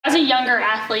as a younger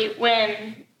athlete,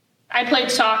 when I played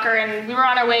soccer and we were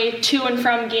on our way to and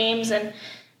from games, and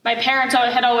my parents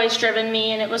had always driven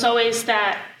me, and it was always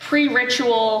that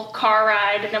pre-ritual car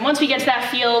ride. And then once we get to that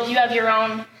field, you have your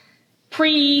own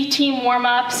pre-team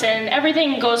warm-ups, and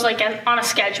everything goes like on a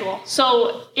schedule.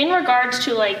 So in regards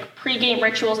to like pre-game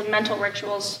rituals and mental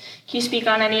rituals, can you speak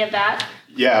on any of that?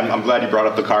 Yeah, I'm glad you brought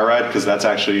up the car ride, because that's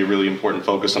actually a really important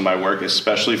focus on my work,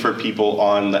 especially for people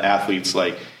on the athletes'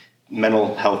 like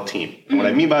mental health team. And what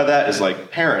I mean by that is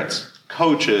like parents,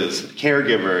 coaches,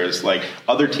 caregivers, like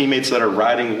other teammates that are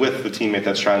riding with the teammate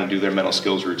that's trying to do their mental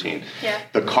skills routine. Yeah.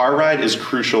 The car ride is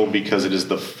crucial because it is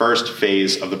the first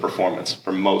phase of the performance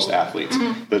for most athletes.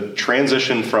 The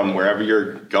transition from wherever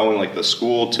you're going, like the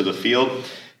school to the field,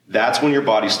 that's when your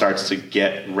body starts to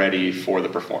get ready for the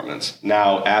performance.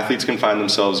 Now, athletes can find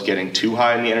themselves getting too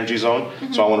high in the energy zone.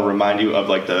 So I want to remind you of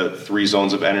like the 3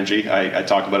 zones of energy. I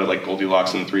talked about it like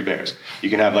Goldilocks and the 3 bears. You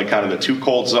can have like kind of the too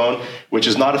cold zone, which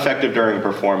is not effective during a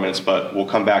performance, but we'll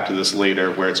come back to this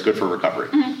later, where it's good for recovery.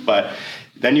 But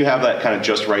then you have that kind of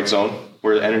just right zone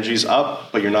where the energy's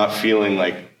up, but you're not feeling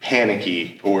like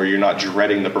panicky, or you're not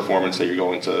dreading the performance that you're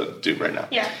going to do right now.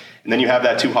 Yeah. And then you have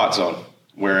that too hot zone,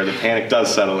 where the panic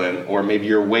does settle in, or maybe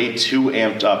you're way too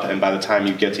amped up, and by the time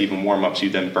you get to even warm-ups, you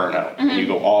then burn out, and you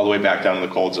go all the way back down to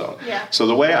the cold zone. Yeah. So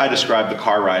the way I describe the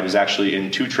car ride is actually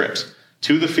in 2 trips.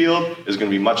 To the field is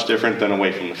going to be much different than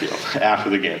away from the field after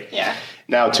the game. Yeah.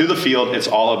 Now, to the field, it's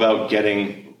all about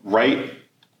getting right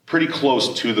pretty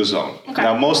close to the zone. Okay.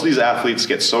 Now, most of these athletes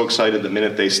get so excited the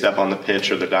minute they step on the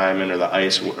pitch or the diamond or the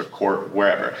ice or court,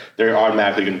 wherever, they're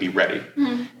automatically going to be ready.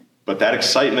 But that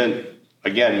excitement,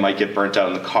 again, might get burnt out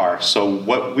in the car. So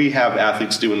what we have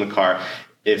athletes do in the car,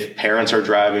 if parents are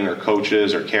driving or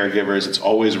coaches or caregivers, it's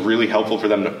always really helpful for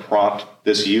them to prompt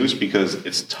this use, because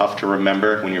it's tough to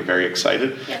remember when you're very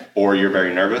excited or you're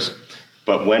very nervous.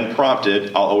 But when prompted,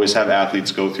 I'll always have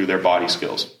athletes go through their body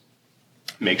skills.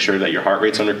 Make sure that your heart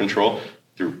rate's under control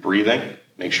through breathing.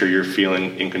 Make sure you're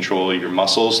feeling in control of your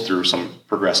muscles through some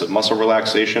progressive muscle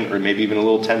relaxation, or maybe even a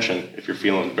little tension if you're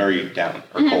feeling very down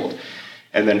or cold.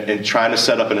 And then trying to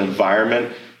set up an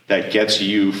environment that gets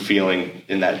you feeling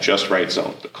in that just right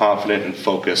zone, the confident and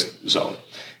focused zone.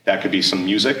 That could be some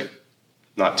music,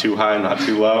 not too high, not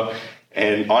too low.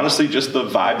 And honestly, just the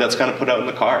vibe that's kind of put out in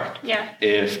the car. Yeah.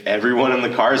 If everyone in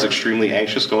the car is extremely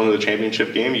anxious going to the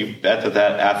championship game, you bet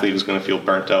that athlete is going to feel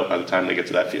burnt out by the time they get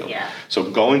to that field. Yeah. So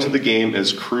going to the game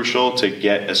is crucial to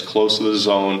get as close to the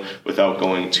zone without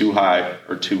going too high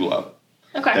or too low.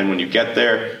 Okay. Then when you get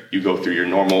there, you go through your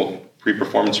normal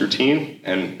pre-performance routine,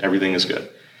 and everything is good.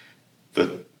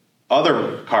 The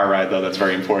other car ride, though, that's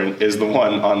very important is the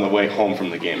one on the way home from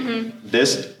the game.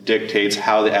 This dictates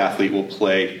how the athlete will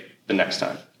play the next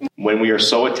time. When we are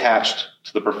so attached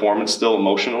to the performance still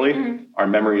emotionally, our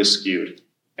memory is skewed,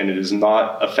 and it is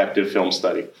not effective film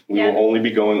study. We will only be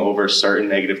going over certain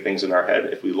negative things in our head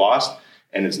if we lost,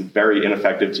 and it's very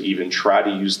ineffective to even try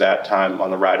to use that time on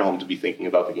the ride home to be thinking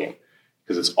about the game,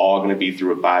 because it's all going to be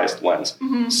through a biased lens.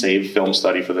 Save film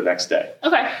study for the next day.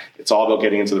 Okay. It's all about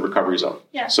getting into the recovery zone.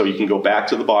 Yeah. So you can go back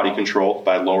to the body control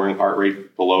by lowering heart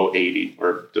rate below 80,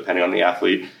 or depending on the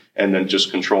athlete, and then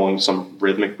just controlling some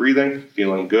rhythmic breathing,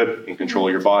 feeling good in control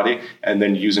of your body, and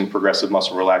then using progressive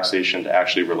muscle relaxation to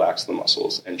actually relax the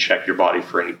muscles and check your body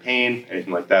for any pain,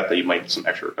 anything like that you might need some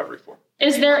extra recovery for.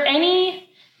 Is there any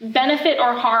benefit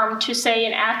or harm to, say,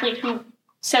 an athlete who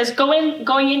says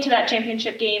going into that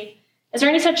championship game, is there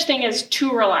any such thing as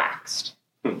too relaxed?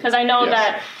 Because I know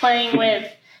that playing with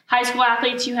high school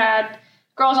athletes, you had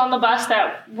girls on the bus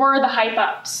that were the hype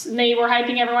ups, and they were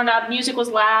hyping everyone up. Music was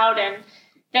loud, and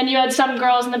then you had some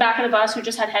girls in the back of the bus who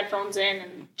just had headphones in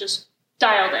and just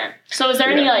dialed in. So is there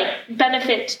any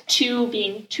benefit to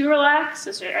being too relaxed?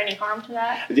 Is there any harm to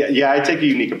that? Yeah, I take a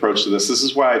unique approach to this. This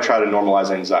is why I try to normalize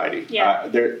anxiety.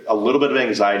 A little bit of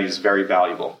anxiety is very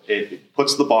valuable. It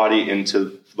puts the body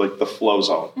into like the flow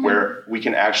zone where we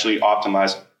can actually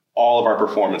optimize all of our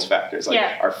performance factors.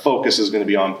 Our focus is going to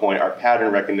be on point, our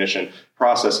pattern recognition,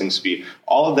 processing speed,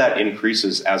 all of that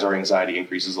increases as our anxiety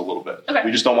increases a little bit. Okay.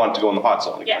 We just don't want it to go in the hot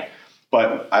zone again.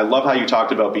 But I love how you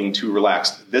talked about being too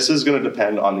relaxed. This is going to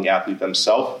depend on the athlete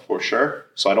themselves for sure.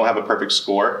 So I don't have a perfect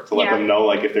score to let them know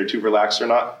like if they're too relaxed or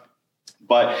not.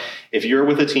 But if you're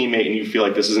with a teammate and you feel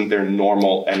like this isn't their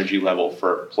normal energy level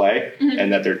for play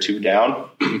and that they're too down,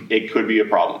 it could be a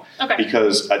problem. Okay.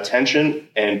 Because attention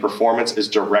and performance is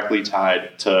directly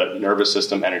tied to nervous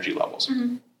system energy levels.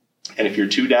 And if you're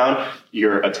too down,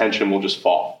 your attention will just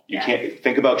fall. You can't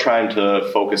think about trying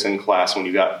to focus in class when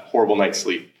you got horrible night's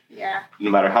sleep. Yeah. No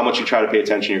matter how much you try to pay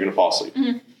attention, you're going to fall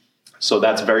asleep. So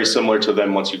that's very similar to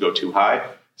then once you go too high,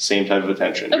 same type of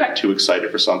attention. Okay. You're too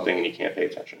excited for something and you can't pay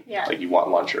attention. Yeah. Like you want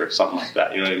lunch or something like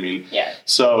that. You know what I mean? Yeah.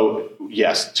 So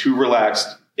yes, too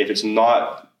relaxed. If it's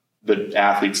not the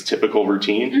athlete's typical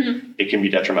routine, it can be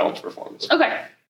detrimental to performance. Okay.